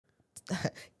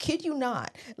kid you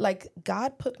not, like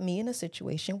God put me in a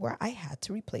situation where I had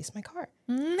to replace my car.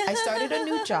 I started a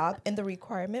new job and the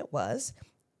requirement was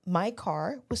my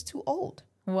car was too old.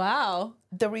 Wow.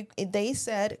 They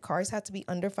said cars had to be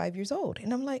under 5 years old.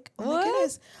 And I'm like, oh What? my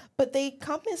goodness. But they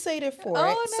compensated for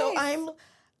Oh, it.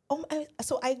 nice.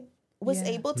 So I was Yeah.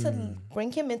 able to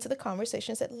bring him into the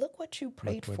conversation and said, look what you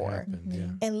prayed Look what for. happened,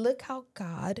 yeah. And look how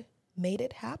God made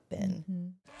it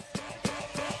happen.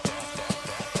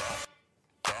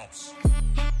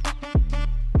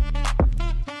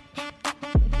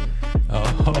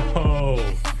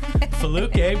 Oh,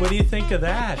 Feluke, what do you think of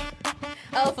that?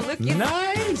 Oh, Feluke.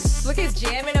 Nice. Feluke's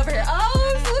jamming over here.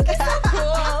 Oh, Feluke's so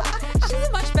cool. She's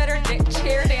a much better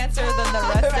chair dancer than the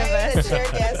rest Right, of us.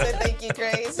 chair dancer. Thank you,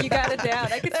 Grace. You got it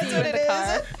down. I could see you what in it the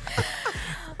car. is.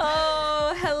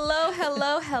 Oh,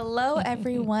 hello,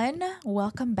 everyone.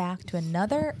 Welcome back to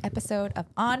another episode of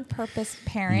On Purpose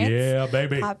Parents Yeah,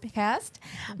 baby. podcast.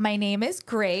 My name is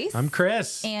Grace. I'm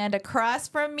Chris. And across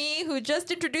from me, who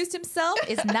just introduced himself,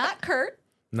 is not Kurt.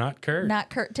 Not Kurt. Not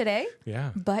Kurt today,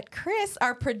 Yeah. but Chris,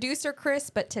 our producer Chris,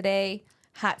 but today,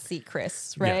 hot seat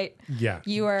Chris, right? Yeah.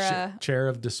 You are Chair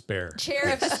of Despair.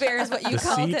 chair of despair is what you The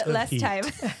called seat it of last heat. time.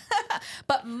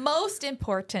 But most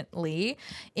importantly,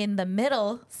 in the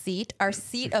middle seat, our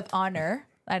seat of honor.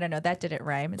 I don't know, that didn't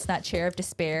rhyme. It's not chair of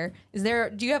despair.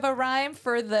 Do you have a rhyme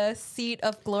for the seat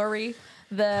of glory?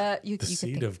 The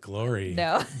seat of glory.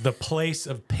 No. The place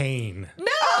of pain. No!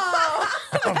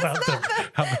 How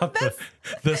about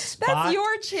the spot? That's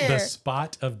your chair. The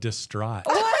spot of distraught.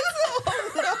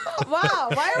 Wow,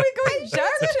 why are we going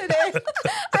dark today?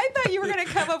 I thought you were going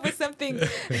to come up with something,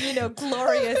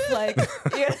 glorious like.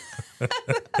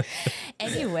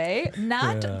 Anyway,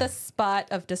 not the spot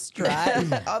of distraught,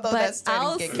 Although but that's starting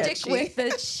I'll to get stick catchy. with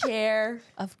the chair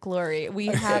of glory. We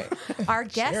have our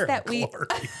guest Chair that of we. glory.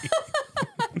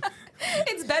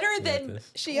 It's better than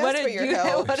She what asked for did your you-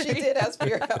 help. what She did you- did ask for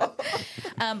your help.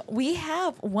 We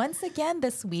have once again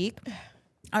this week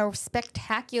our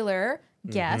spectacular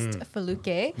guest,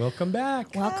 Feluke. Welcome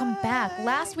back. Welcome back.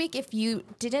 Last week, if you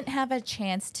didn't have a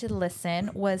chance to listen,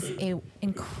 was a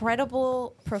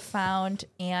incredible, profound,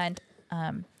 and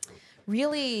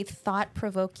really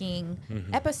thought-provoking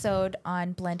episode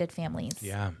on blended families.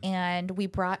 Yeah. And we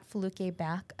brought Feluke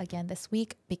back again this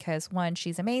week because, one,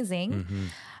 she's amazing.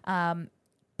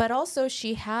 But also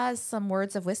she has some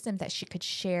words of wisdom that she could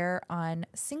share on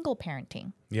single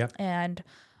parenting. Yep. And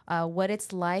what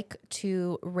it's like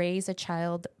to raise a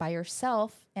child by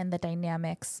yourself and the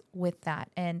dynamics with that.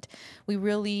 And we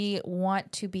really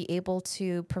want to be able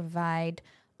to provide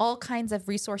all kinds of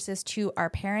resources to our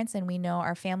parents. And we know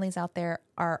our families out there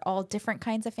are all different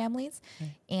kinds of families.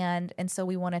 And so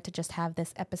we wanted to just have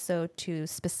this episode to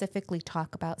specifically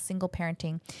talk about single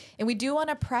parenting. And we do want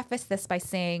to preface this by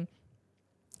saying,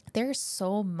 there's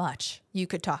so much you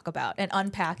could talk about and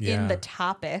unpack in the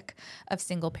topic of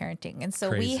single parenting. And so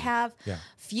we Crazy. have Yeah.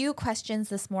 few questions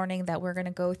this morning that we're going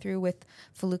to go through with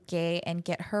Feluke and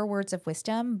get her words of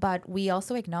wisdom. But we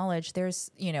also acknowledge this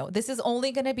is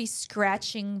only going to be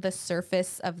scratching the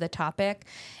surface of the topic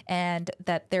and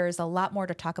that there's a lot more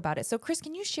to talk about it. So Chris,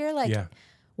 can you share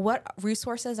what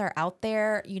resources are out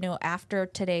there, after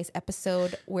today's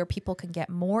episode where people can get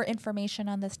more information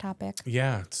on this topic?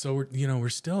 Yeah. So we're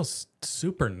still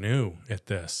super new at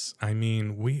this. I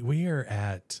mean, we are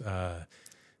at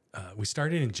we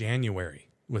started in January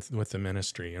with the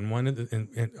ministry, and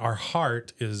and our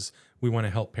heart is we want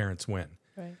to help parents win.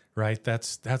 Right.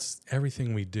 That's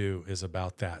everything we do is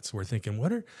about that. So we're thinking,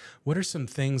 what are some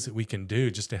things that we can do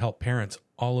just to help parents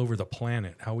all over the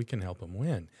planet? How we can help them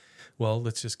win? Well,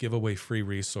 let's just give away free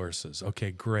resources.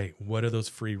 Okay, great. What are those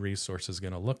free resources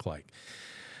going to look like?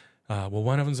 Well,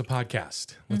 one of them is a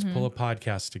podcast. Let's pull a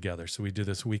podcast together. So we do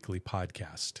this weekly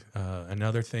podcast.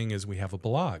 Another thing is we have a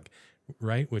blog,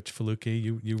 right? Which Feluke,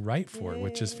 you write for,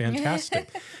 which is fantastic.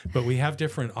 But we have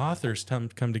different authors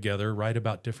come together, write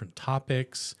about different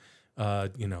topics,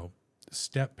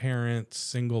 step parents,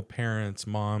 single parents,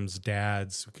 moms,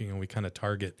 dads. We kind of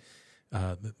target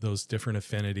those different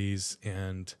affinities.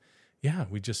 And yeah,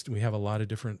 we have a lot of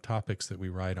different topics that we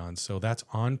write on. So that's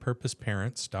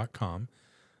onpurposeparents.com.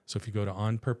 So if you go to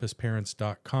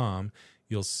onpurposeparents.com,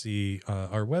 you'll see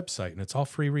our website, and it's all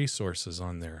free resources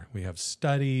on there. We have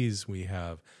studies, we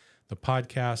have the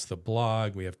podcast, the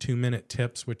blog, we have 2-minute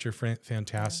tips, which are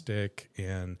fantastic,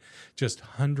 and just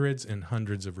hundreds and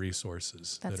hundreds of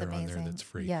resources that are on there that's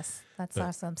free. Yes, that's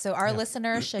awesome. So our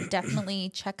listeners should definitely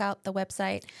check out the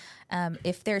website.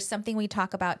 If there's something we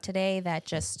talk about today that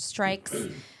just strikes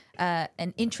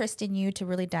an interest in you to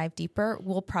really dive deeper,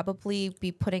 we'll probably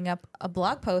be putting up a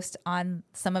blog post on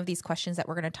some of these questions that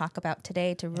we're going to talk about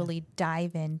today to really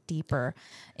dive in deeper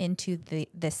into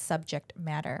this subject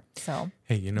matter. So,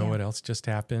 hey, you know what else just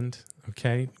happened?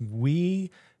 Okay.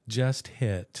 We just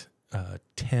hit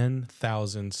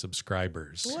 10,000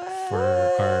 subscribers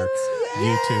for our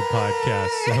YouTube podcast.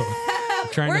 So I'm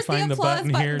trying where's to find the applause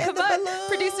button here. Come on,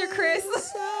 producer Chris.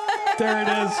 There it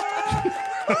is.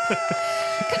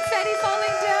 Confetti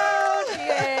falling down.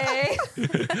 Yay.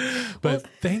 But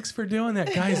thanks for doing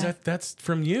that, guys. That's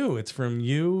from you. It's from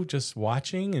you just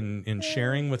watching and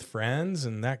sharing with friends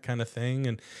and that kind of thing.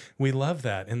 And we love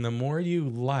that. And the more you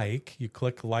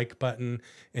click like button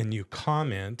and you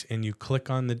comment and you click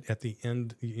on at the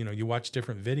end, you watch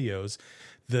different videos.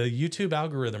 The YouTube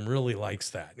algorithm really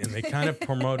likes that. And they kind of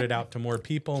promote it out to more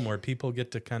people. More people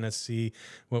get to kind of see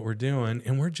what we're doing.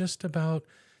 And we're just about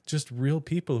just real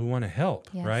people who want to help,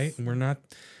 right? And we're not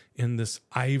in this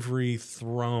ivory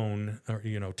throne or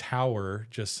tower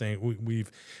just saying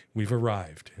we've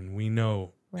arrived and we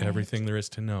know everything there is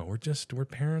to know. We're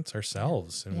parents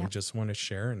ourselves, and we just want to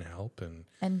share and help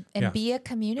and be a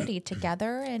community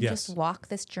together and just walk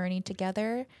this journey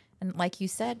together. And like you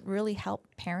said, really help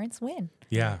parents win.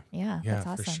 Yeah, that's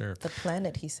awesome. For sure. The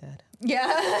planet, he said. Yeah.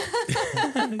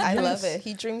 I love it.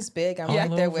 He dreams big. I'm right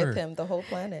there with him, the whole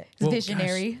planet.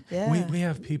 Visionary. Gosh, yeah. We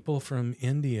have people from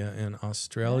India and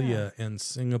Australia and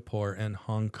Singapore and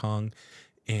Hong Kong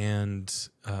and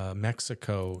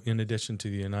Mexico, in addition to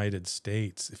the United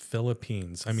States,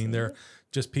 Philippines. I mean, they're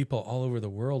just people all over the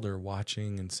world are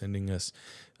watching and sending us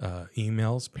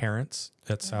emails,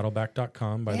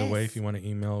 parents@saddleback.com. By the way, if you want to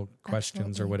email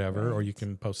questions or whatever, or you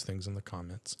can post things in the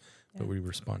comments, but we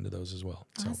respond to those as well.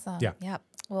 So, awesome. Yep.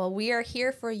 Well, we are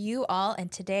here for you all.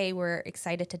 And today we're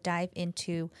excited to dive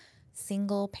into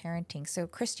single parenting. So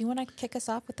Chris, do you want to kick us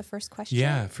off with the first question?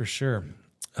 Yeah, for sure.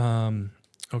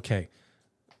 Okay.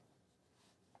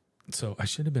 So I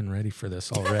should have been ready for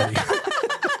this already.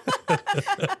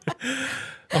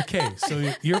 Okay,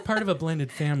 so you're part of a blended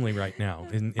family right now,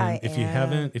 and if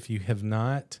you have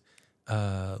not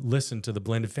listened to the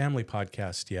Blended Family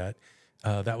podcast yet,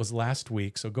 that was last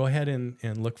week. So go ahead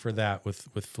and look for that with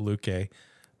Feluke,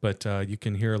 but you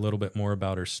can hear a little bit more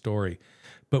about her story.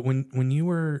 But when you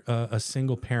were a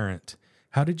single parent,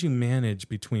 how did you manage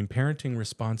between parenting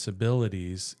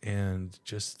responsibilities and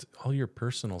just all your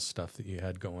personal stuff that you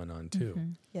had going on too?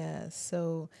 Mm-hmm. Yeah.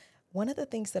 So one of the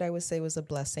things that I would say was a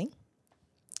blessing.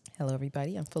 Hello,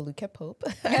 everybody. I'm Feluke Pope.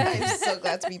 I'm so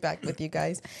glad to be back with you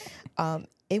guys.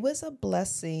 It was a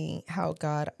blessing how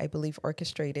God, I believe,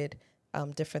 orchestrated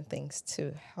different things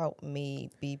to help me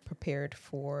be prepared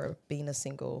for being a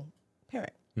single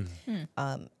parent.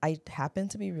 Mm-hmm. I happen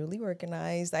to be really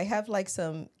organized. I have like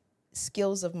some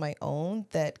skills of my own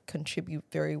that contribute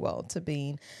very well to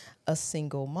being a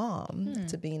single mom,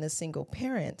 to being a single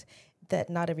parent that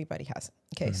not everybody has.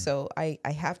 Okay, so I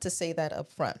have to say that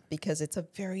up front because it's a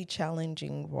very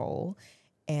challenging role.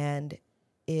 And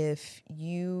if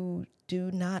you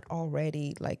do not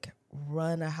already like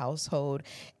run a household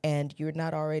and you're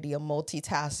not already a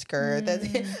multitasker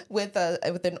that with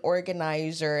an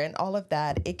organizer and all of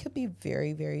that, it could be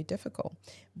very, very difficult.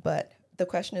 But the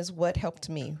question is, what helped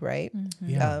me, right?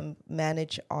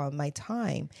 Manage my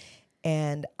time.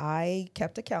 And I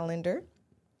kept a calendar,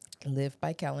 lived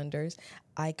by calendars.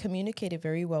 I communicated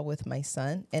very well with my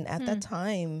son. And at that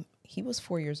time, he was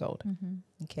 4 years old.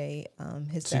 Okay.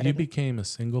 So you became a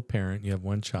single parent. You have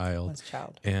one child.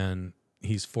 And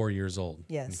he's 4 years old.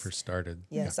 Yes. When you first started.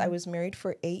 Yes. I was married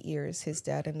for 8 years. His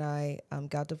dad and I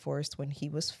got divorced when he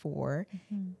was 4.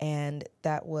 And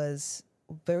that was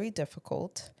very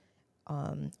difficult.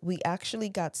 We actually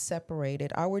got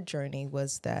separated. Our journey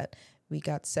was that we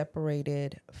got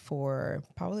separated for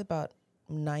probably about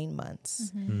 9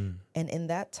 months. And in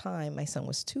that time, my son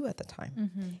was 2 at the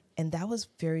time. And that was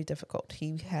very difficult.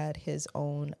 He had his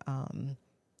own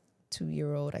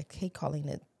 2-year-old, I hate calling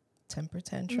it temper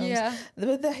tantrums. Yeah.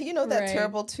 That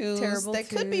terrible twos that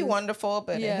could be wonderful,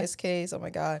 but in his case, oh my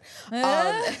God.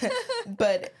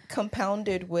 But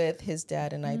compounded with his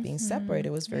dad and I being separated,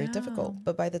 it was very difficult.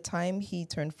 But by the time he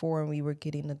turned 4 and we were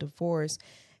getting a divorce,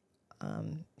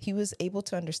 he was able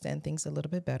to understand things a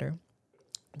little bit better.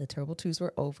 The terrible twos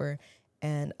were over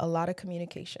and a lot of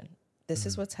communication. This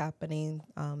is what's happening.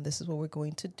 This is what we're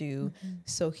going to do.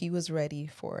 So he was ready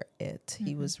for it.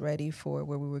 He was ready for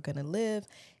where we were going to live.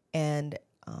 And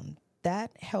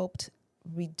that helped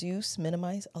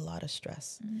minimize a lot of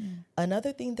stress.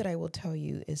 Another thing that I will tell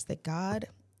you is that God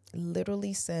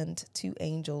literally sent 2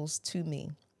 angels to me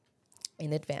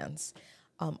in advance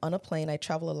on a plane. I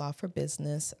travel a lot for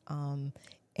business.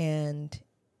 And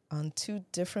on 2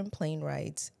 different plane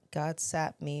rides, God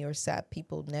sat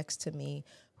people next to me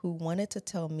who wanted to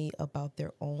tell me about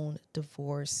their own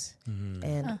divorce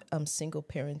and single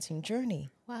parenting journey.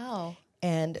 Wow.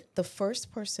 And the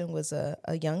first person was a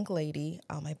young lady.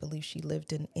 I believe she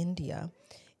lived in India.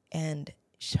 And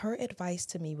her advice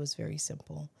to me was very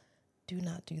simple. Do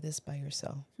not do this by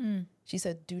yourself. She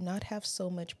said, do not have so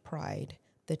much pride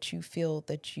that you feel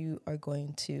that you are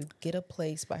going to get a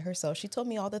place by herself. She told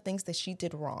me all the things that she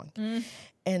did wrong.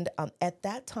 And at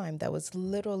that time, that was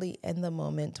literally in the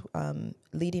moment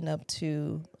leading up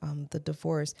to the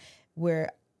divorce, where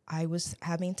I was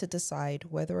having to decide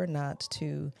whether or not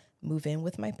to move in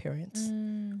with my parents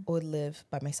or live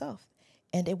by myself.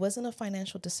 And it wasn't a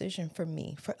financial decision for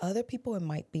me. For other people, it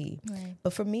might be. Right.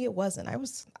 But for me, it wasn't.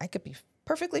 I could be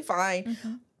perfectly fine.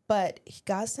 But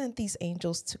God sent these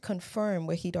angels to confirm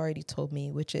what he'd already told me,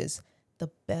 which is the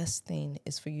best thing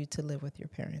is for you to live with your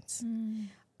parents.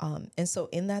 And so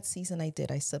in that season, I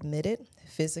did. I submitted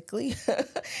physically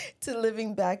to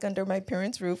living back under my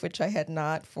parents' roof, which I had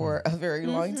not for a very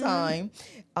long time.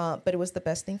 But it was the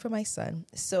best thing for my son.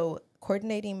 So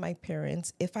coordinating my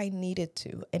parents if I needed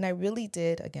to. And I really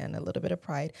did, again, a little bit of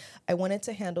pride. I wanted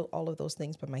to handle all of those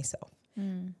things by myself.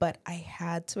 But I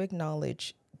had to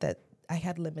acknowledge that I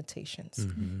had limitations.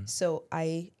 So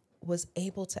I was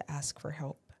able to ask for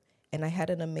help. And I had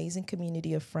an amazing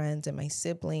community of friends and my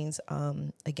siblings.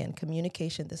 Again,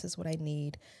 communication, this is what I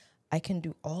need. I can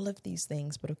do all of these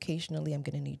things, but occasionally I'm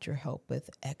going to need your help with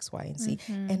X, Y, and Z.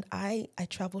 And I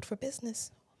traveled for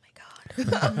business.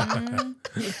 Oh my God.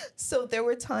 So there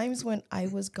were times when I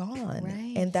was gone.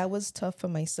 Right. And that was tough for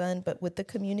my son. But with the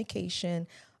communication,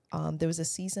 there was a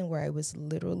season where I was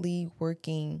literally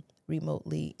working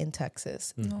remotely in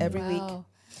Texas every week.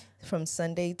 From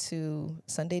Sunday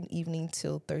evening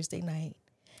till Thursday night.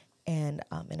 And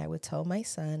I would tell my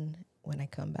son when I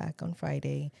come back on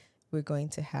Friday, we're going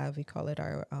to have, we call it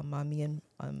our mommy and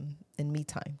me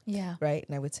time. Yeah. Right.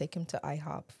 And I would take him to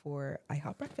IHOP for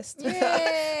IHOP breakfast.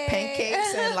 Yay!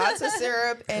 Pancakes and lots of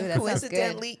syrup. And Ooh, that sounds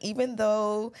coincidentally, even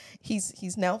though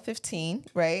he's now 15,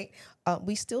 right?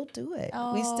 We still do it.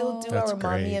 We still do That's our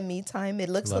mommy great. and me time. It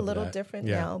looks Love a little that. different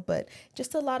Yeah. now, but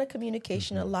just a lot of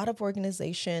communication, a lot of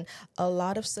organization, a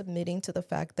lot of submitting to the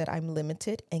fact that I'm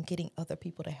limited and getting other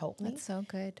people to help me. That's so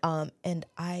good. And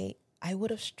I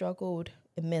would have struggled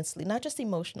immensely, not just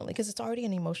emotionally, because it's already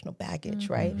an emotional baggage,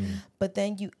 right? But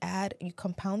then you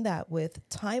compound that with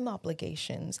time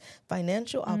obligations,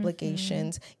 financial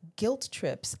obligations, guilt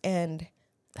trips, and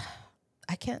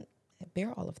I can't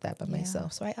bear all of that by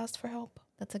myself. So I asked for help.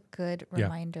 That's a good Yeah.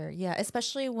 reminder. Yeah.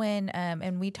 Especially when,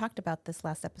 and we talked about this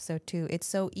last episode too. It's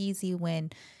so easy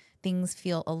when things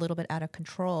feel a little bit out of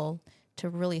control to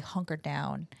really hunker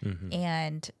down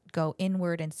and go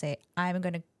inward and say, I'm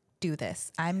going to do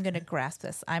this. I'm going to grasp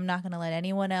this. I'm not going to let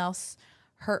anyone else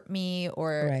hurt me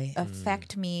or Right.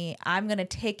 affect me. I'm going to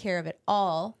take care of it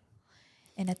all.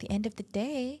 And at the end of the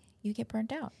day, you get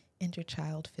burnt out. And your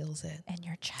child feels it. And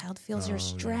your child feels your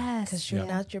stress. Because you're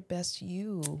not your best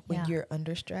you when Yeah. you're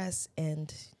under stress,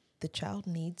 and the child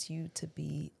needs you to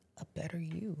be a better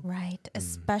you. Right,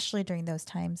 especially during those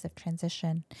times of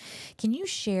transition. Can you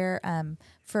share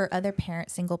for other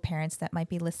single parents that might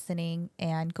be listening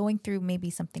and going through maybe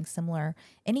something similar,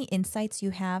 any insights you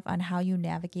have on how you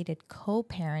navigated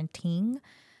co-parenting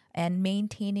and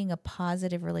maintaining a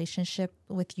positive relationship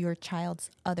with your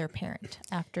child's other parent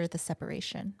after the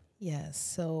separation? Yes.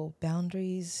 So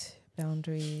boundaries. Dun,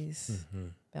 dun,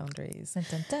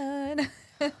 dun.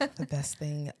 The best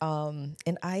thing.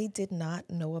 And I did not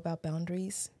know about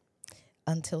boundaries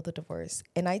until the divorce.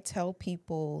 And I tell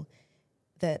people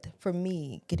that for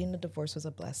me, getting a divorce was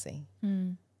a blessing.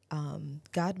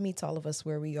 God meets all of us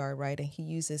where we are, right? And he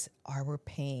uses our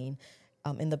pain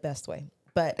in the best way.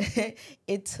 But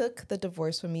it took the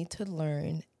divorce for me to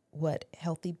learn what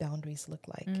healthy boundaries look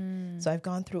like. So I've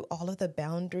gone through all of the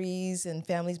boundaries and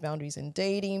families, boundaries in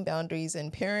dating, boundaries in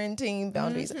parenting,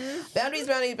 boundaries.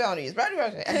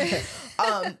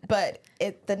 But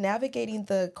the navigating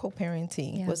the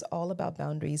co-parenting was all about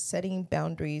boundaries, setting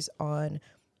boundaries on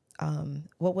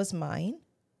what was mine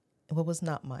and what was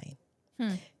not mine.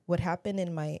 What happened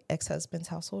in my ex-husband's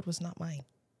household was not mine.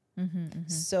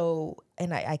 So,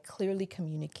 and I clearly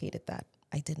communicated that.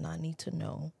 I did not need to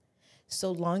know,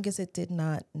 so long as it did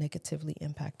not negatively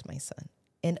impact my son.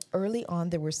 And early on,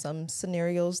 there were some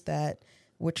scenarios that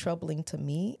were troubling to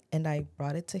me, and I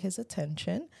brought it to his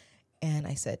attention. And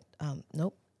I said,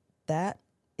 nope, that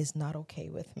is not okay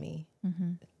with me,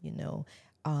 you know.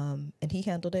 And he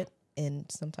handled it. And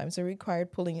sometimes it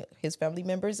required pulling his family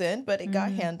members in, but it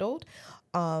got handled.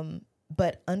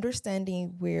 but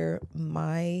understanding where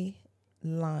my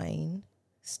line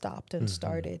stopped and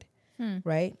started,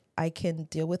 right? I can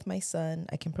deal with my son.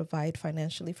 I can provide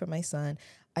financially for my son.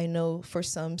 I know for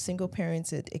some single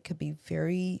parents, it could be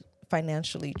very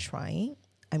financially trying.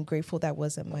 I'm grateful that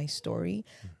wasn't my story,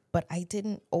 but I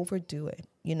didn't overdo it.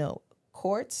 You know,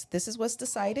 courts, this is what's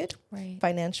decided, Right.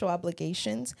 financial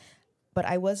obligations, but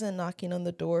I wasn't knocking on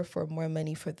the door for more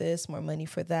money for this, more money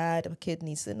for that. A kid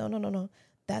needs it. No.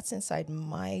 That's inside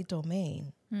my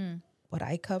domain. What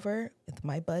I cover with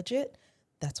my budget,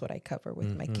 that's what I cover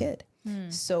with my kid.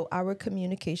 So our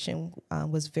communication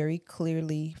was very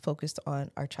clearly focused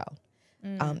on our child.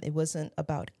 It wasn't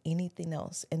about anything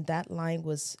else. And that line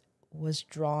was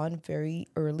drawn very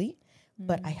early,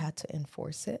 but I had to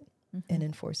enforce it and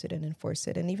enforce it and enforce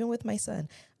it. And even with my son,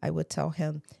 I would tell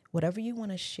him, whatever you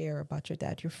want to share about your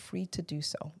dad, you're free to do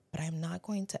so. But I'm not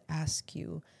going to ask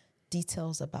you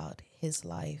details about his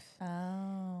life.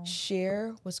 Oh.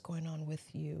 Share what's going on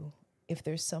with you. If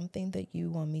there's something that you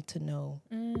want me to know,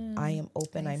 I am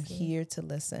open. I'm here to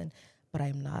listen, but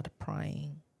I'm not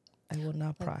prying. I will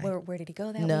not pry. Like, where did he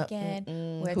go that No, weekend?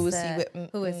 Who is he with?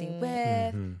 Who is he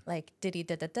with? Like, did he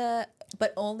da?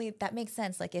 But only that makes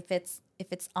sense. Like, if it's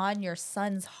on your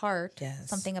son's heart, Yes.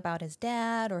 something about his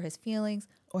dad or his feelings,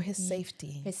 Or his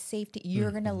safety.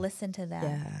 you're gonna listen to that.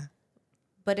 Yeah.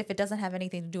 But if it doesn't have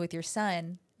anything to do with your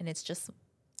son and it's just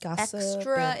Gossip.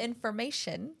 extra and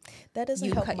information, that doesn't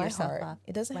you help cut my yourself heart. off.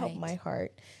 It doesn't help Right. my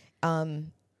heart.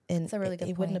 And That's a really good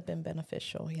it wouldn't point. have been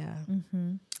beneficial. Yeah.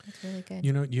 That's really good.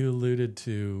 You know, you alluded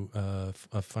to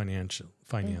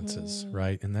finances,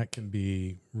 right? And that can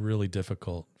be really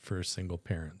difficult for a single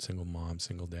parent, single mom,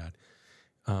 single dad.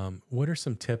 What are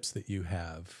some tips that you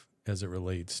have as it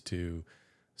relates to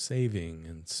saving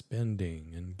and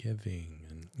spending and giving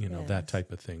and, you know, that Yes.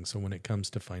 type of thing? So when it comes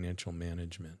to financial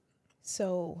management.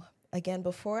 So again,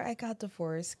 before I got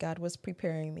divorced, God was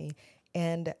preparing me.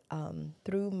 And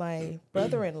through my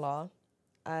brother-in-law,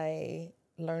 I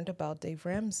learned about Dave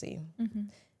Ramsey,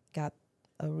 got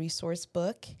a resource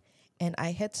book, and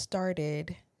I had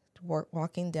started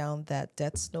walking down that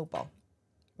debt snowball,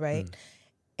 right?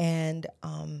 And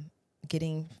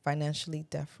getting financially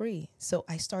debt-free. So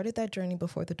I started that journey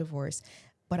before the divorce,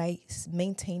 but I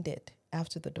maintained it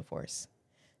after the divorce.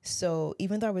 So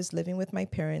even though I was living with my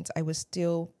parents, I was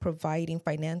still providing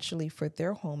financially for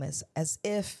their home as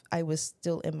if I was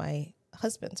still in my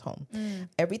husband's home.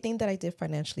 Everything that I did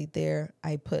financially there,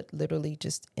 I put literally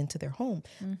just into their home.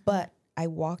 But I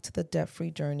walked the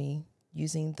debt-free journey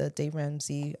using the Dave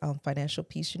Ramsey Financial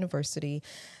Peace University.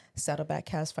 Saddleback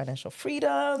has financial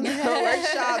freedom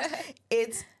workshops.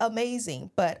 It's amazing.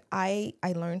 But I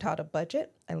learned how to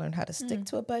budget. I learned how to stick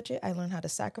to a budget. I learned how to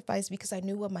sacrifice because I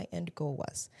knew what my end goal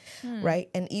was, right?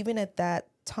 And even at that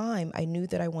time, I knew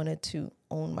that I wanted to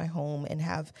own my home and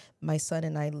have my son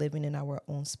and I living in our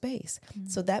own space.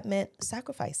 So that meant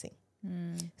sacrificing.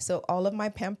 So all of my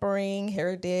pampering,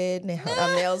 hair did,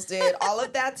 nails did, all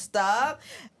of that stuff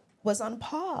was on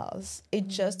pause. It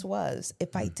just was.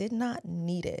 If I did not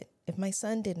need it, if my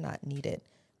son did not need it,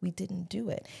 we didn't do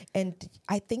it. And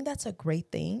I think that's a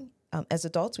great thing. As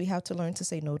adults, we have to learn to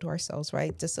say no to ourselves,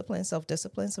 right? Discipline,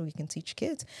 self-discipline, so we can teach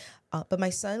kids. But my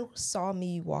son saw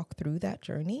me walk through that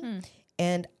journey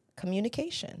and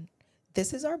communication.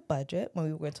 This is our budget when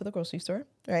we went to the grocery store,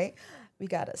 right? We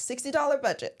got a $60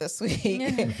 budget this week.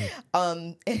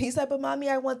 And he's like, but mommy,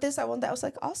 I want this, I want that. I was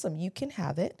like, awesome, you can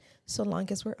have it so long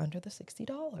as we're under the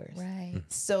 $60. Right.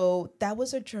 So that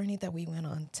was a journey that we went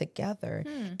on together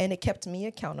and it kept me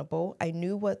accountable. I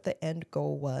knew what the end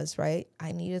goal was, right?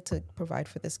 I needed to provide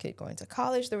for this kid going to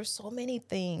college. There were so many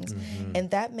things. And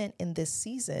that meant in this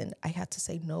season, I had to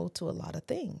say no to a lot of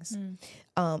things.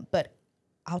 But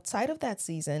outside of that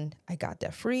season, I got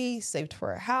debt free, saved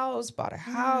for a house, bought a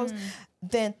house.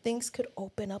 Then things could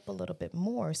open up a little bit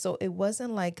more. So it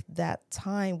wasn't like that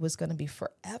time was going to be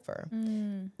forever.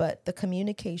 But the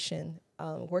communication,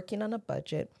 working on a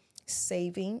budget,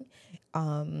 saving,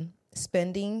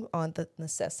 spending on the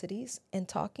necessities, and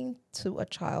talking to a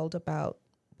child about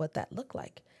what that looked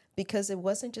like. Because it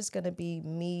wasn't just going to be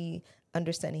me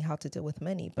understanding how to deal with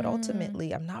money, but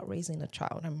ultimately I'm not raising a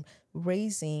child. I'm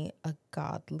raising a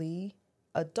godly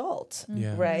adult,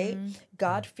 right?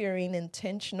 God-fearing,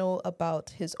 intentional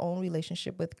about his own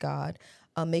relationship with God,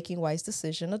 making wise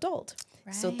decision adult.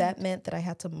 So that meant that I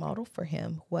had to model for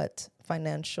him what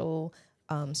financial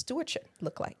stewardship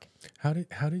looked like. How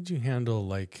did you handle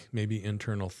like maybe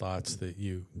internal thoughts that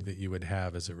you would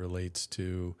have as it relates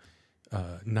to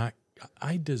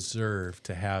I deserve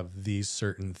to have these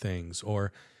certain things,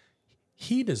 or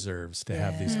he deserves to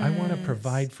have these. I want to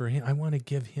provide for him. I want to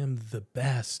give him the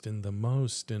best and the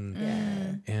most.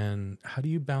 And how do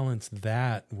you balance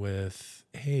that with,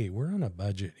 hey, we're on a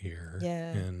budget here.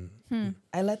 Yeah. And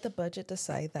I let the budget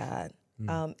decide that.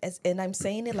 And I'm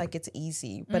saying it like it's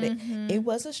easy, but it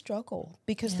was a struggle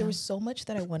because there was so much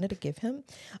that I wanted to give him.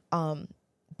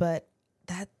 But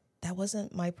that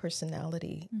wasn't my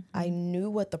personality. I knew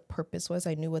what the purpose was.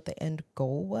 I knew what the end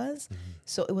goal was.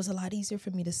 So it was a lot easier for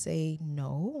me to say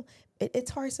no. It's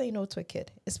hard saying no to a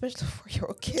kid, especially a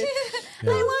 4-year-old kid.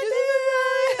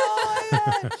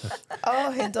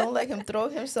 Oh, and don't let him throw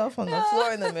himself on the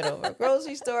floor in the middle of a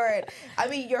grocery store. I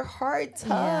mean, your heart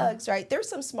tugs, right? There's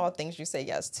some small things you say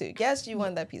yes to. Yes, you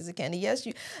want that piece of candy. Yes,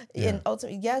 and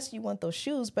ultimately, yes, you want those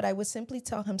shoes. But I would simply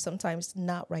tell him sometimes,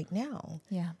 not right now.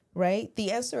 Yeah. Right?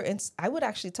 The answer, and I would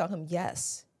actually tell him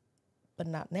yes, but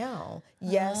not now.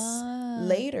 Yes,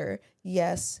 later.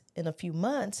 Yes, in a few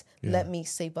months. Let me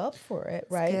save up for it.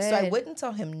 Right? So I wouldn't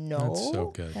tell him no. that's so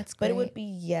good. That's great. But it would be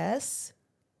yes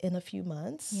in a few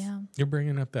months. Yeah. You're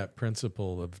bringing up that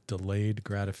principle of delayed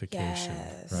gratification,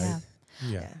 Yes. right?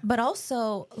 Yeah. But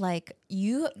also, like,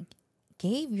 you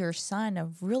gave your son a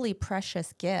really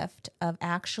precious gift of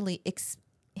actually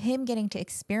him getting to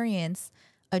experience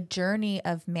a journey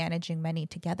of managing money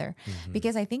together.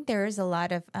 Because I think there is a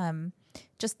lot of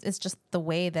it's just the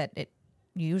way that it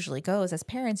usually goes as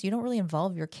parents. You don't really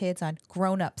involve your kids on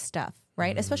grown-up stuff,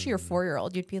 right? Especially your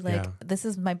 4-year-old. You'd be like, this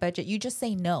is my budget. You just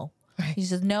say no. You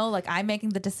just know, like, I'm making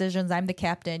the decisions. I'm the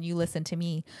captain. You listen to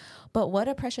me. But what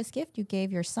a precious gift you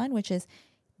gave your son, which is,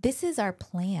 this is our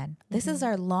plan. This is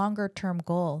our longer term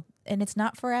goal. And it's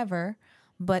not forever.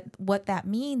 But what that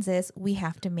means is we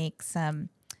have to make some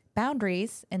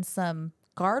boundaries and some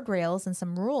guardrails and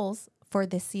some rules for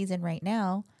this season right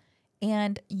now.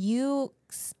 And you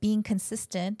being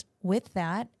consistent with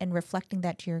that and reflecting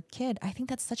that to your kid, I think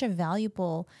that's such a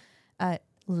valuable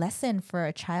lesson for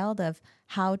a child of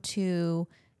how to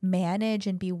manage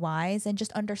and be wise and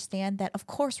just understand that, of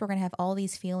course, we're going to have all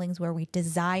these feelings where we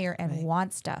desire and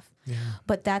want stuff. Yeah.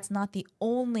 But that's not the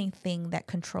only thing that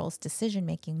controls decision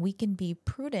making. We can be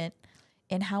prudent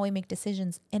in how we make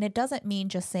decisions. And it doesn't mean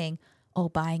just saying, oh,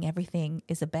 buying everything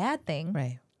is a bad thing.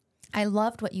 Right. I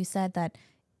loved what you said, that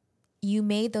you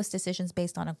made those decisions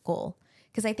based on a goal.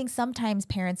 Because I think sometimes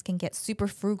parents can get super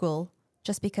frugal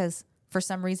just because for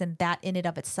some reason that in and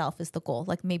of itself is the goal.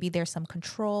 Like maybe there's some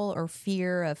control or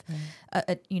fear of,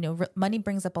 money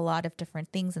brings up a lot of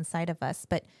different things inside of us.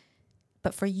 But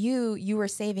for you were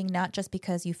saving not just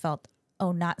because you felt,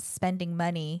 oh, not spending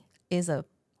money is a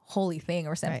holy thing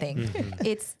or something.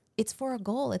 Right. It's for a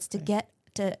goal. It's to get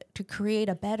to create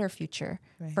a better future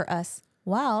for us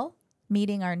while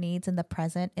meeting our needs in the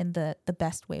present in the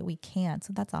best way we can.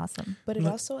 So that's awesome. But it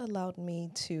also allowed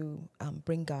me to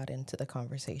bring God into the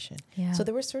conversation. Yeah. So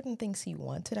there were certain things he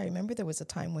wanted. I remember there was a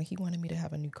time when he wanted me to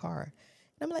have a new car.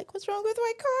 And I'm like, what's wrong with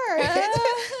my car?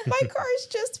 My car is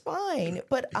just fine.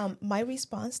 But my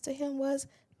response to him was,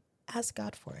 ask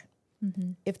God for it.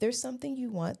 Mm-hmm. If there's something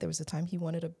you want, there was a time he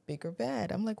wanted a bigger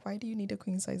bed. I'm like, why do you need a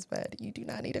queen size bed? You do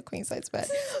not need a queen size bed.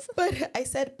 But I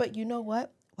said, but you know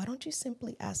what? Why don't you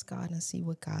simply ask God and see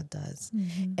what God does?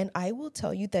 Mm-hmm. And I will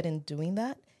tell you that in doing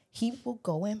that, he will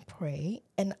go and pray.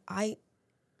 And I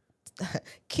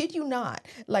kid you not,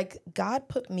 like God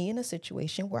put me in a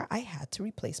situation where I had to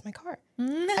replace my car.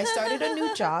 I started a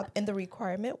new job and the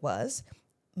requirement was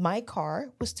my car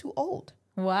was too old.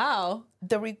 Wow.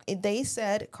 They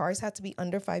said cars had to be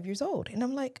under 5 years old. And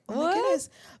I'm like, oh my goodness.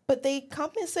 But they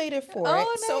compensated for it.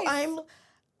 Nice.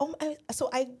 So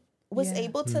I was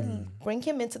able to bring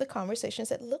him into the conversation and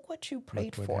said, look what you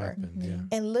prayed for. Happened,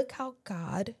 and look how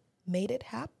God made it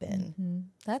happen. Mm-hmm.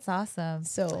 That's awesome.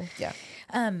 So, yeah.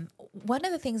 One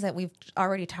of the things that we've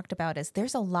already talked about is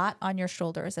there's a lot on your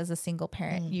shoulders as a single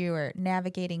parent. You're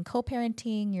navigating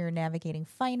co-parenting, you're navigating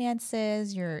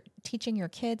finances, you're teaching your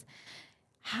kids.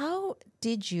 How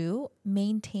did you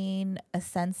maintain a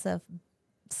sense of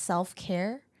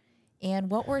self-care?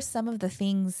 And what were some of the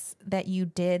things that you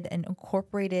did and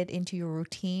incorporated into your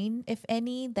routine, if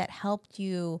any, that helped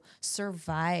you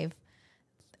survive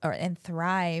and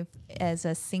thrive as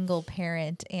a single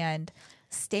parent and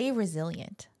stay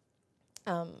resilient?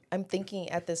 I'm thinking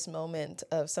at this moment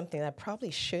of something that I probably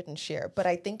shouldn't share, but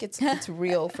I think it's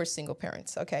real for single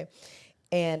parents. Okay.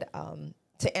 And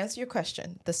to answer your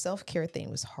question, the self-care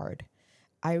thing was hard.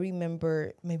 I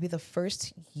remember maybe the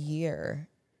first year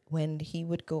when he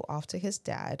would go off to his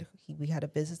dad, we had a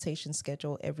visitation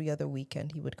schedule every other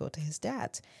weekend. He would go to his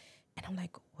dad's. And I'm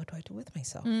like, what do I do with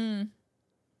myself?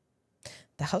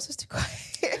 The house is too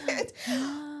quiet.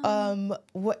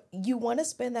 What you want to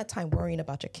spend that time worrying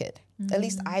about your kid. At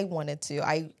least I wanted to.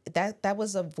 That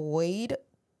was a void,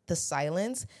 the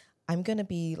silence. I'm going to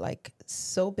be like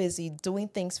so busy doing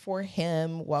things for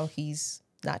him while he's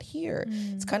not here.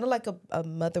 It's kind of like a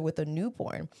mother with a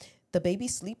newborn. The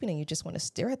baby's sleeping and you just want to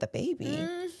stare at the baby.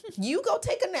 You go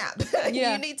take a nap.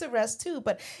 You need to rest too.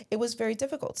 But it was very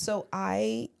difficult. So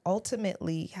I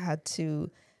ultimately had to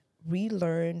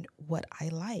relearn what I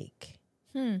like.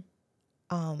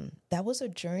 That was a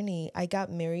journey. I got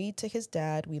married to his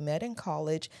dad. We met in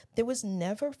college. There was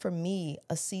never for me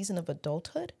a season of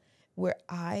adulthood where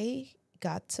I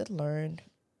got to learn,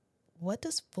 what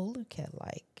does Foluke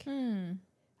like?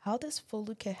 How does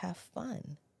Foluke have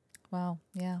fun? Wow.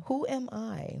 Yeah. Who am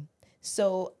I?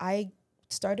 So I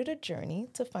started a journey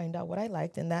to find out what I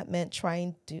liked. And that meant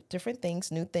trying different things,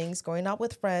 new things, going out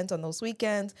with friends on those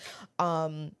weekends.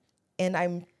 And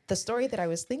the story that I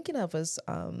was thinking of was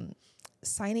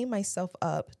signing myself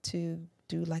up to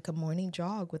do like a morning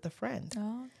jog with a friend.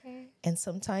 Oh, okay. And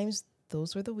sometimes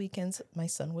those were the weekends my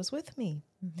son was with me.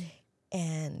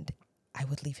 And I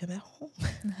would leave him at home.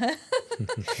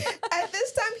 At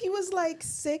this time, he was like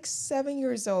 6, 7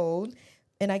 years old.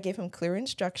 And I gave him clear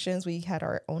instructions. We had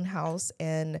our own house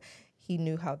and he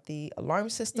knew how the alarm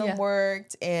system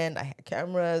worked and I had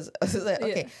cameras. I was like,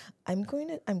 okay, I'm going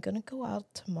to go out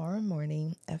tomorrow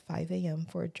morning at 5 a.m.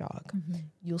 for a jog.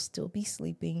 You'll still be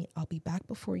sleeping. I'll be back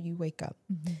before you wake up.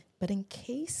 But in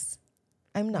case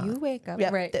I'm not. You wake up,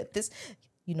 right.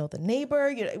 The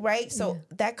neighbor, right? So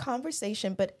that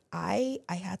conversation, but I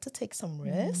had to take some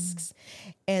risks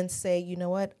and say, you know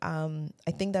what?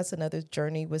 I think that's another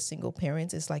journey with single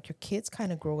parents is like your kids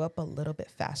kind of grow up a little bit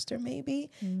faster, maybe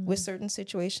with certain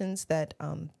situations that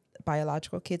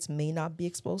biological kids may not be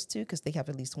exposed to because they have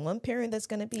at least one parent that's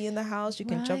going to be in the house. You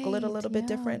can juggle it a little bit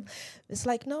different. It's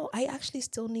like, no, I actually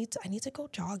still I need to go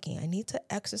jogging. I need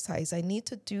to exercise. I need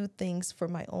to do things for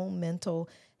my own mental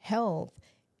health.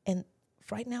 And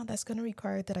right now, that's going to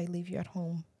require that I leave you at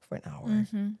home for an hour.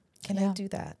 Can I do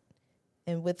that?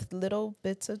 And with little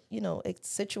bits of,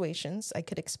 situations, I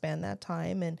could expand that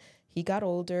time. And he got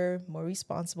older, more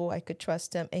responsible. I could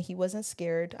trust him. And he wasn't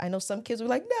scared. I know some kids were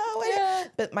like, no,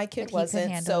 but my kid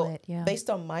wasn't. So based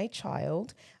on my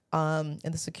child and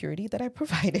the security that I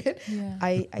provided,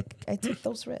 I took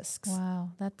those risks.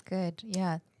 Wow, that's good.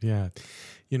 Yeah. Yeah.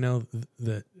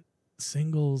 The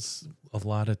singles a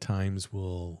lot of times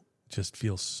will just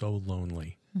feel so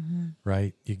lonely,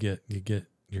 right?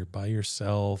 You're by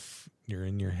yourself, you're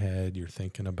in your head, you're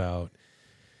thinking about,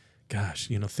 gosh,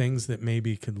 things that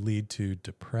maybe could lead to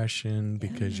depression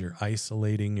because you're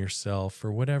isolating yourself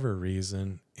for whatever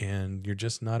reason, and you're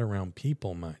just not around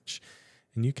people much.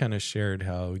 And you kind of shared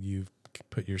how you've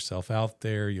put yourself out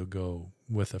there. You'll go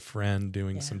with a friend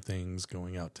doing some things,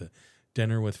 going out to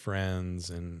dinner with friends.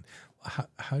 And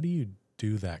how do you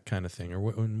do that kind of thing? Or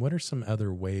what are some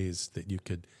other ways that you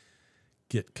could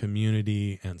get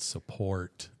community and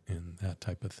support and that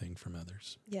type of thing from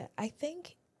others? Yeah, I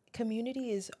think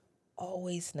community is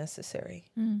always necessary.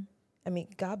 I mean,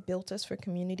 God built us for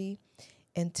community.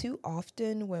 And too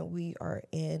often when we are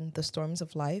in the storms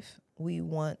of life, we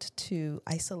want to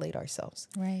isolate ourselves.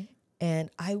 Right. And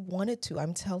I wanted to,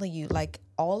 I'm telling you, like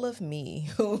all of me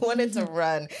who wanted to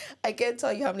run. I can't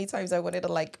tell you how many times I wanted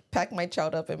to like pack my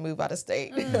child up and move out of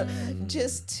state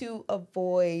just to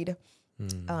avoid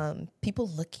people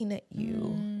looking at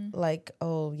you like,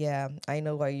 oh yeah, I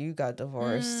know why you got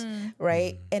divorced,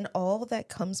 right? And all that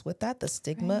comes with that, the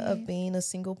stigma of being a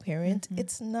single parent.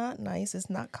 It's not nice. It's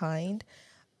not kind.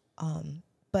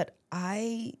 But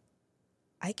I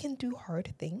can do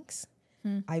hard things.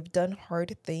 I've done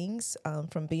hard things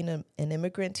from being an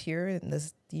immigrant here in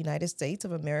the United States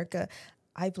of America.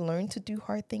 I've learned to do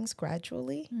hard things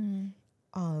gradually.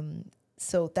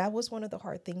 So that was one of the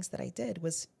hard things that I did,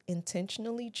 was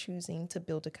intentionally choosing to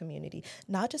build a community,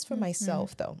 not just for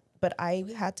myself though, but I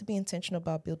had to be intentional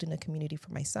about building a community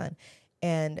for my son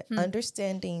and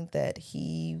understanding that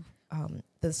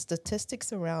the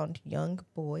statistics around young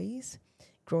boys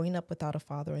growing up without a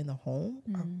father in the home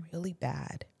are really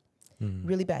bad.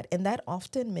 Really bad. And that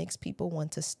often makes people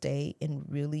want to stay in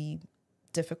really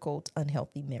difficult,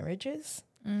 unhealthy marriages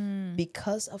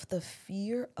because of the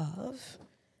fear of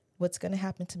what's going to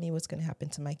happen to me, what's going to happen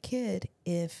to my kid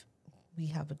if we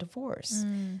have a divorce.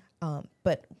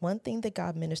 But one thing that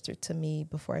God ministered to me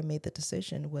before I made the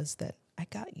decision was that I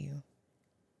got you.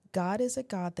 God is a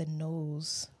God that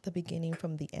knows the beginning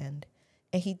from the end.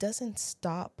 And he doesn't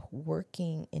stop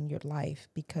working in your life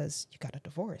because you got a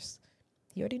divorce.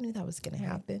 He already knew that was going to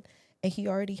happen. And he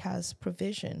already has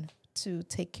provision to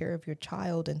take care of your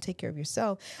child and take care of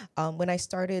yourself. When I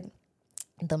started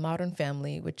the Modern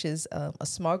Family, which is a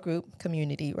small group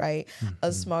community, right?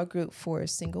 A small group for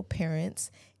single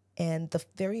parents. And the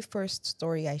very first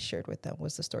story I shared with them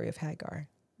was the story of Hagar,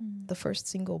 the first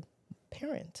single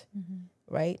parent,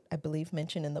 right? I believe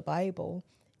mentioned in the Bible.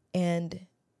 And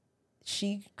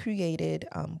she created,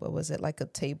 what was it, like a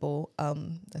table?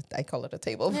 I call it a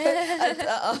table.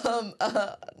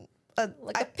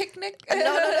 Like a picnic?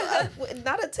 No,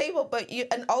 not a table, but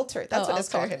an altar. That's what it's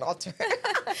called, an altar.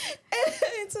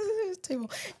 It's a table,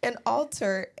 an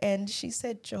altar. And she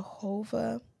said,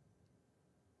 Jehovah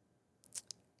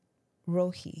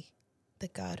Rohi, the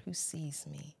God who sees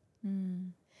me.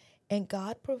 And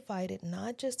God provided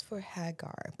not just for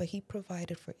Hagar, but he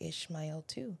provided for Ishmael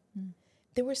too.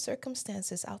 There were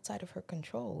circumstances outside of her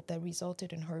control that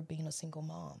resulted in her being a single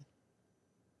mom.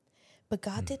 But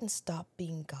God didn't stop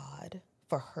being God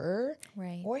for her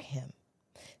or him.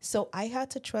 So I had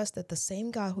to trust that the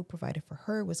same God who provided for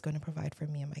her was going to provide for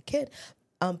me and my kid.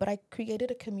 But I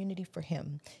created a community for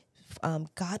him,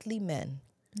 godly men.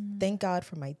 Thank God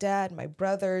for my dad, my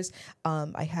brothers.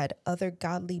 I had other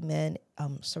godly men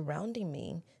surrounding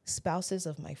me, spouses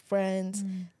of my friends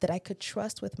that I could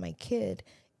trust with my kid.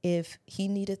 If he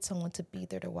needed someone to be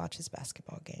there to watch his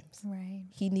basketball games,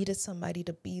 he needed somebody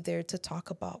to be there to talk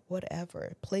about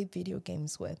whatever, play video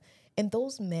games with. And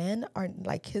those men are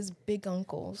like his big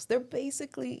uncles. They're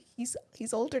basically,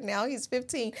 he's older now, he's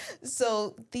 15.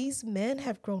 So these men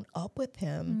have grown up with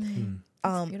him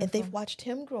and they've watched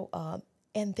him grow up,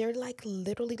 and they're like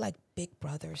literally like big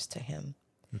brothers to him.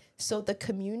 So the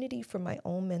community for my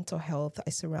own mental health, I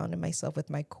surrounded myself with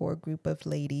my core group of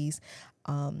ladies.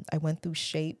 I went through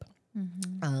SHAPE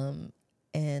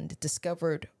and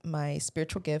discovered my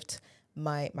spiritual gift,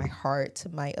 my heart,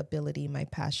 my ability, my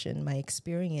passion, my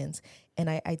experience. And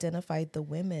I identified the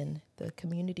women, the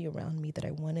community around me that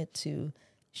I wanted to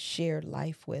share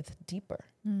life with deeper.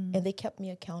 And they kept me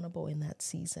accountable in that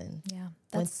season. Yeah,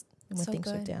 that's when so things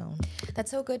good. were down.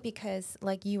 That's so good because,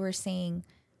 like you were saying,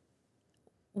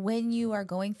 when you are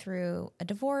going through a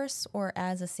divorce or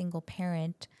as a single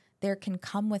parent, there can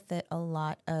come with it a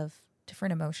lot of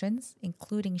different emotions,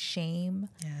 including shame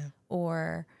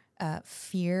or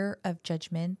fear of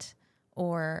judgment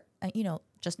or,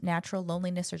 just natural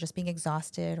loneliness or just being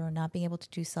exhausted or not being able to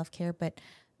do self-care, but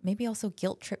maybe also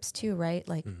guilt trips too, right?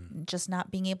 Like just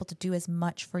not being able to do as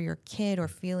much for your kid or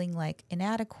feeling like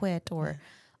inadequate or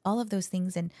all of those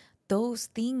things. And those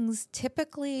things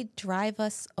typically drive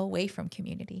us away from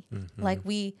community. Like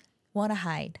we want to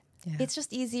hide. It's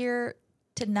just easier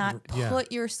to not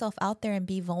put yourself out there and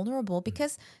be vulnerable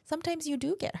because sometimes you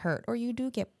do get hurt or you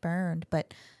do get burned.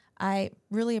 But I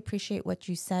really appreciate what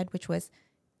you said, which was,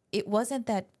 it wasn't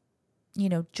that,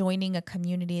 joining a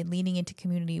community and leaning into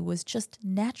community was just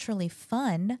naturally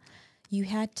fun. You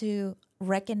had to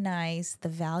recognize the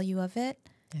value of it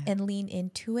and lean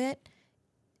into it.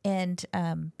 And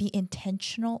be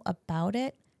intentional about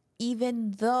it,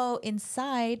 even though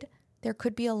inside there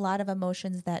could be a lot of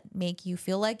emotions that make you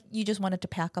feel like you just wanted to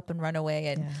pack up and run away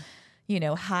and,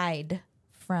 hide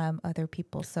from other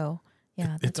people. So,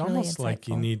 that's it's really almost insightful. like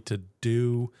you need to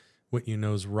do what you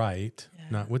know is right,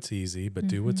 not what's easy, but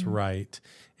do what's right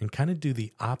and kind of do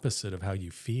the opposite of how you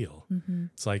feel.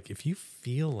 It's like if you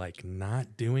feel like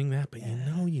not doing that, but you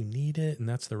know you need it and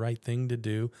that's the right thing to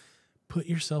do, put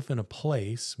yourself in a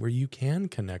place where you can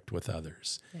connect with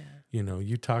others.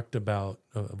 You talked about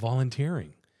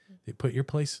volunteering. You put your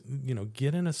place,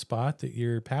 get in a spot that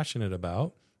you're passionate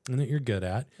about and that you're good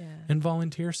at and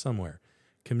volunteer somewhere.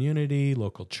 Community,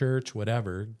 local church,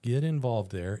 whatever, get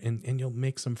involved there and you'll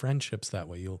make some friendships that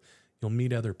way. You'll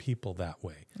meet other people that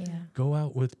way. Go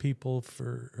out with people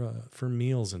for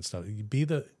meals and stuff. You be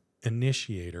the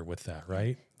initiator with that,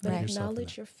 right? But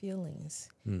acknowledge your feelings.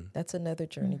 That's another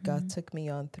journey God took me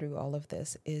on through all of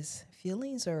this. Is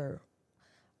feelings are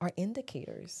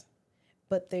indicators,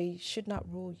 but they should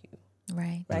not rule you.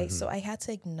 Right. So I had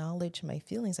to acknowledge my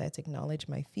feelings. I had to acknowledge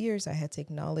my fears. I had to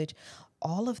acknowledge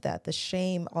all of that, the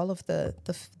shame, all of the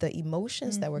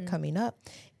emotions that were coming up.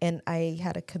 And I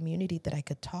had a community that I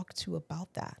could talk to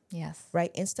about that.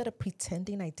 Right. Instead of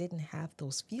pretending I didn't have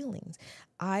those feelings,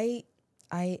 I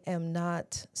am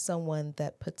not someone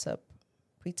that puts up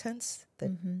pretense,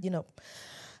 that,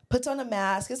 puts on a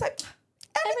mask. It's like,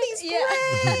 everything's great.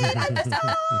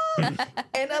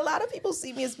 And a lot of people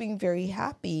see me as being very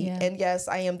happy. And yes,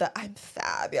 I'm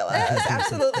fabulous.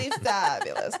 Absolutely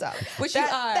fabulous. Which you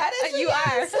are. That is you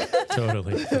are.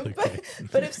 Totally.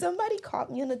 But if somebody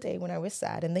caught me on a day when I was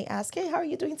sad and they asked, hey, how are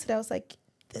you doing today? I was like,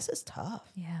 this is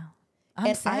tough. I'm I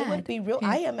would sad. be real.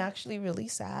 I am actually really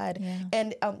sad. Yeah.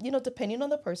 And depending on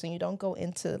the person, you don't go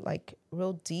into like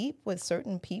real deep with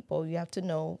certain people. You have to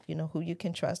know, who you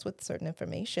can trust with certain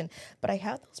information. But I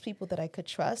had those people that I could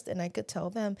trust, and I could tell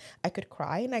them, I could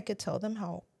cry, and I could tell them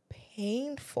how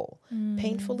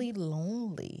painfully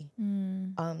lonely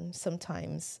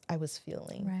sometimes I was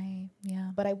feeling. Right.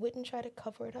 Yeah. But I wouldn't try to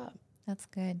cover it up. That's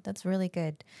good. That's really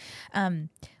good.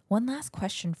 One last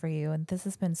question for you, and this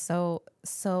has been so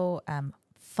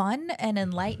fun and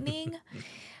enlightening.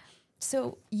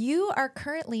 So you are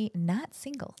currently not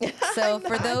single. So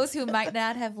for those who might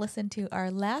not have listened to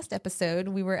our last episode,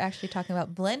 we were actually talking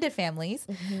about blended families,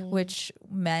 which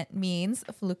means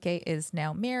Fluke is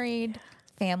now married,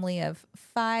 family of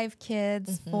 5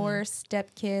 kids, 4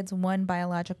 stepkids, 1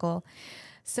 biological.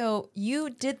 So you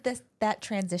did that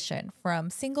transition from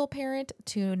single parent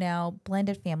to now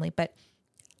blended family. But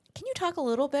can you talk a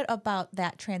little bit about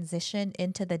that transition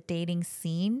into the dating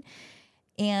scene?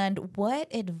 And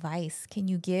what advice can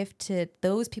you give to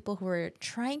those people who are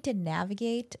trying to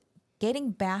navigate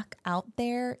getting back out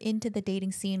there into the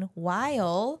dating scene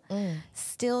while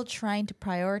still trying to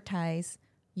prioritize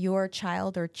your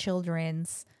child or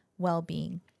children's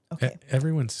well-being? Okay.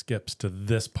 Everyone skips to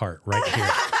this part right here.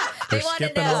 They're wanna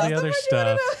skipping know. all the other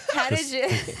stuff. How did you?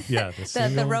 Yeah, the The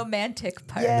single romantic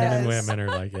part. Yeah. men and Yes. women are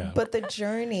like, yeah. But the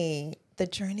journey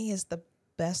is the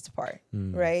best part,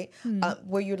 right?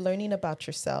 Where you're learning about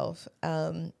yourself.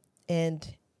 And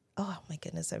oh my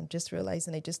goodness, I'm just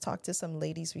realizing I just talked to some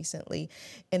ladies recently,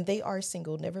 and they are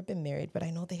single, never been married, but I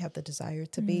know they have the desire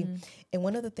to be. And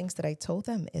one of the things that I told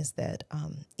them is that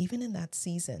even in that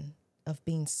season of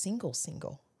being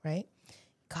single, right?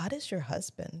 God is your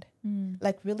husband.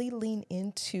 Like really lean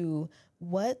into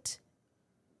what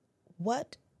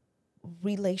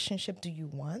relationship do you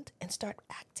want and start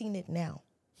acting it now.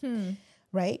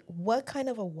 Right? What kind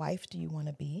of a wife do you want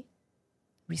to be?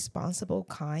 Responsible,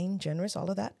 kind, generous, all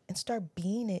of that, and start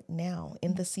being it now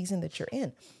in the season that you're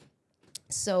in.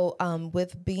 So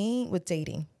with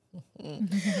dating,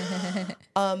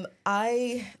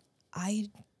 I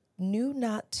knew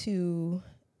not to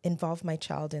involve my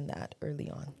child in that early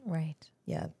on. Right.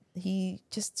 Yeah, he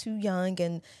just too young,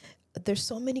 and there's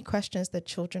so many questions that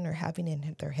children are having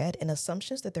in their head and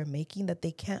assumptions that they're making that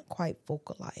they can't quite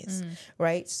vocalize,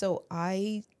 right? So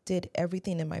I did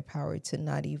everything in my power to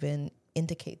not even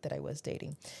indicate that I was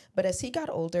dating. But as he got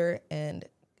older and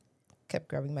kept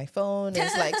grabbing my phone,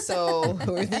 it's like, so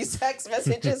who are these text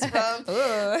messages from?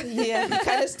 Yeah, you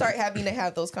kind of start having to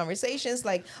have those conversations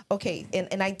like, okay,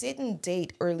 and I didn't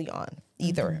date early on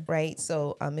either, right?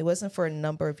 So it wasn't for a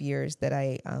number of years that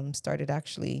I started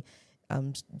actually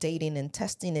dating and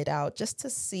testing it out just to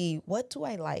see, what do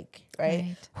I like,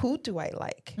 right? Who do I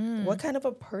like? What kind of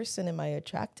a person am I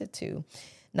attracted to?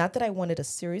 Not that I wanted a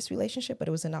serious relationship, but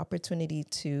it was an opportunity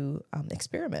to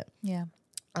experiment. Yeah.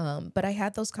 But I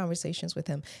had those conversations with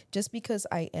him. Just because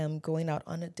I am going out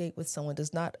on a date with someone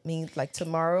does not mean like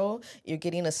tomorrow you're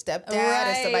getting a stepdad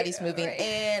and somebody's moving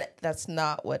in. That's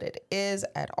not what it is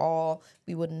at all.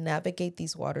 We would navigate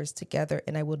these waters together,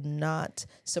 and I would not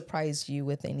surprise you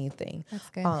with anything. That's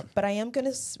good. But I am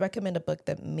going to recommend a book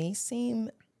that may seem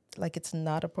like it's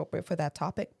not appropriate for that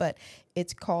topic, but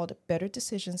it's called Better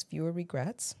Decisions, Fewer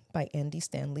Regrets by Andy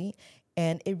Stanley.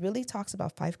 And it really talks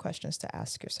about 5 questions to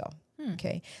ask yourself.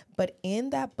 Okay. But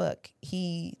in that book,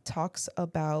 he talks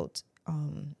about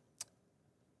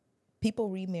people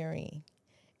remarrying.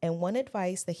 And one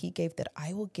advice that he gave that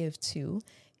I will give to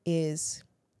is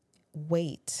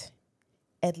wait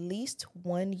at least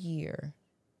 1 year,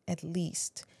 at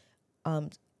least,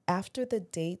 after the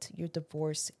date your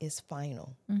divorce is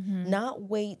final. Not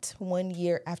wait 1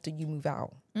 year after you move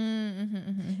out.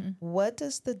 What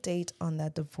does the date on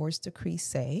that divorce decree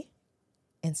say?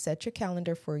 And set your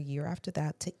calendar for a year after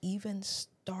that to even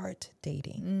start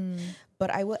dating. But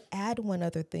I will add one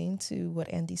other thing to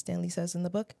what Andy Stanley says in the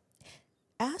book.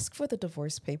 Ask for the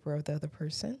divorce paper of the other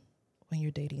person when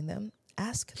you're dating them.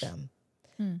 Ask them.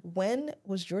 When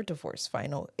was your divorce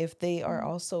final? If they are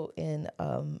also in,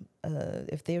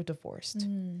 if they are divorced,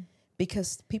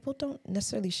 because people don't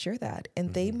necessarily share that,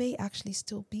 and they may actually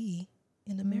still be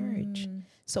in a marriage.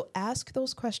 So ask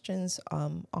those questions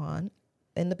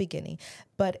in the beginning.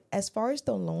 But as far as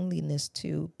the loneliness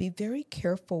too, be very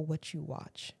careful what you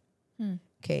watch.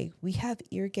 Okay, we have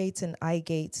ear gates and eye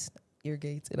gates. Ear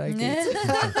gates and eye gates.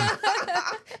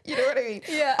 You know what I mean?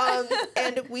 Yeah.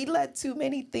 And we let too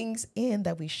many things in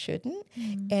that we shouldn't.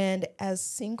 And as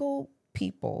single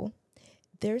people,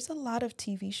 there's a lot of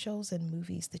TV shows and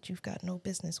movies that you've got no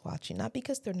business watching. Not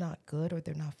because they're not good or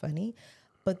they're not funny,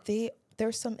 but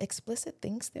there's some explicit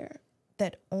things there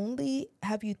that only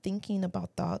have you thinking about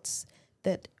thoughts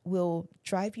that will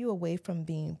drive you away from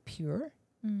being pure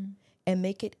and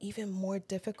make it even more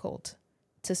difficult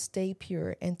to stay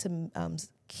pure and to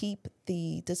keep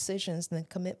the decisions and the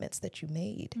commitments that you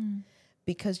made.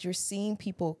 Because you're seeing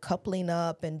people coupling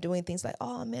up and doing things like,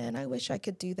 oh man, I wish I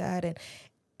could do that.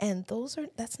 And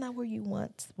that's not where you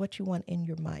want what you want in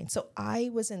your mind. So I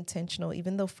was intentional,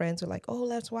 even though friends were like, oh,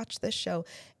 let's watch this show.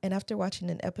 And after watching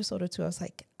an episode or two, I was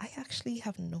like, I actually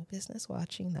have no business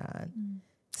watching that.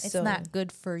 It's not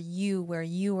good for you where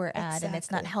you were at, and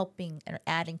it's not helping or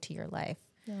adding to your life.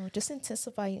 No, just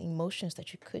intensifying emotions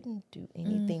that you couldn't do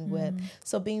anything with.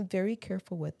 So being very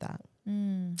careful with that.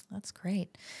 That's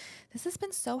great. This has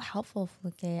been so helpful,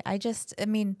 Fluke.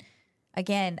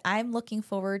 Again, I'm looking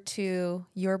forward to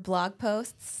your blog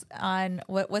posts on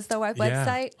what was the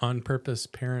website?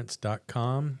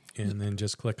 onpurposeparents.com, and then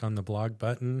just click on the blog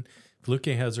button. Fluke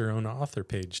has her own author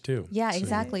page too. Yeah,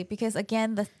 exactly. Because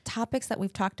again, the topics that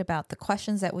we've talked about, the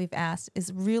questions that we've asked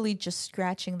is really just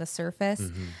scratching the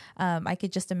surface. I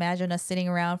could just imagine us sitting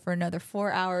around for another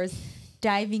 4 hours,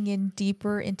 diving in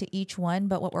deeper into each one.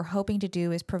 But what we're hoping to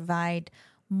do is provide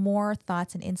more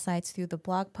thoughts and insights through the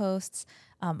blog posts.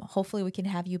 Hopefully we can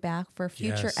have you back for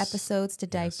future episodes to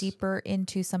dive deeper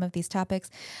into some of these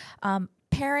topics.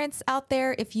 Parents out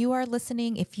there, if you are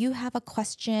listening, if you have a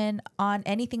question on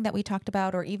anything that we talked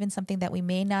about, or even something that we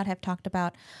may not have talked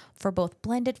about for both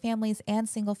blended families and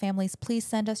single families, please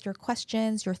send us your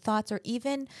questions, your thoughts, or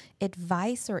even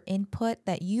advice or input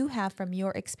that you have from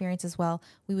your experience as well.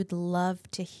 We would love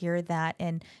to hear that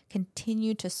and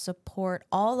continue to support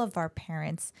all of our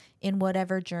parents in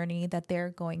whatever journey that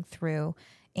they're going through.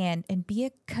 And be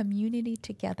a community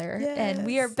together. Yes. And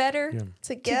we are better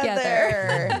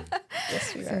together.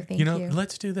 Yes, we are. So thank you.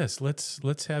 Let's do this.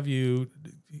 Let's have you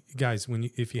guys,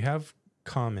 if you have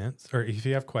comments or if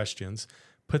you have questions,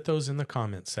 put those in the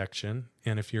comment section.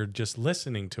 And if you're just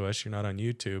listening to us, you're not on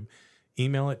YouTube,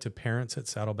 email it to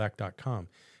parents@saddleback.com.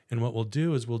 And what we'll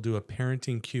do is we'll do a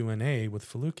parenting Q&A with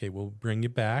Fluke. We'll bring you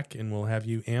back and we'll have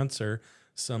you answer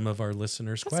some of our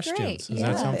listeners' questions. Great. Does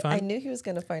that sound fun? I knew he was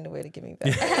going to find a way to get me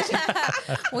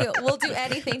back. We'll do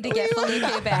anything to get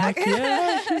Fluke back.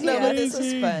 But this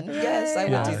was fun. Yes, I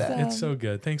will do that. It's so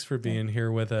good. Thanks for being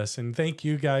here with us. And thank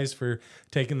you guys for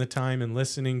taking the time and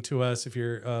listening to us. If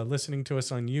you're listening to us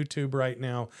on YouTube right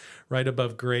now, right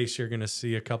above Grace, you're going to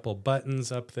see a couple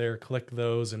buttons up there. Click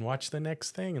those and watch the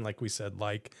next thing. And like we said,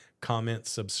 like, comment,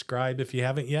 subscribe if you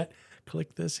haven't yet.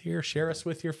 Click this here. Share us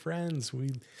with your friends.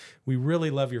 We really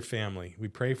love your family. We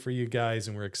pray for you guys,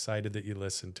 and we're excited that you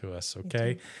listen to us.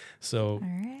 Okay, so All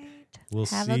right. We'll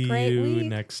Have see a great you week.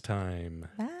 next time.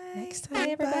 Bye. Next time. Bye,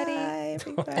 everybody. Bye,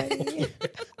 everybody.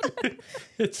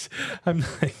 I'm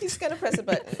like, He's going to press a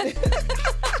button.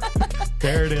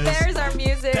 there it is. There's our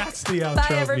music. That's the outro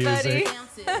Bye, everybody.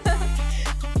 music.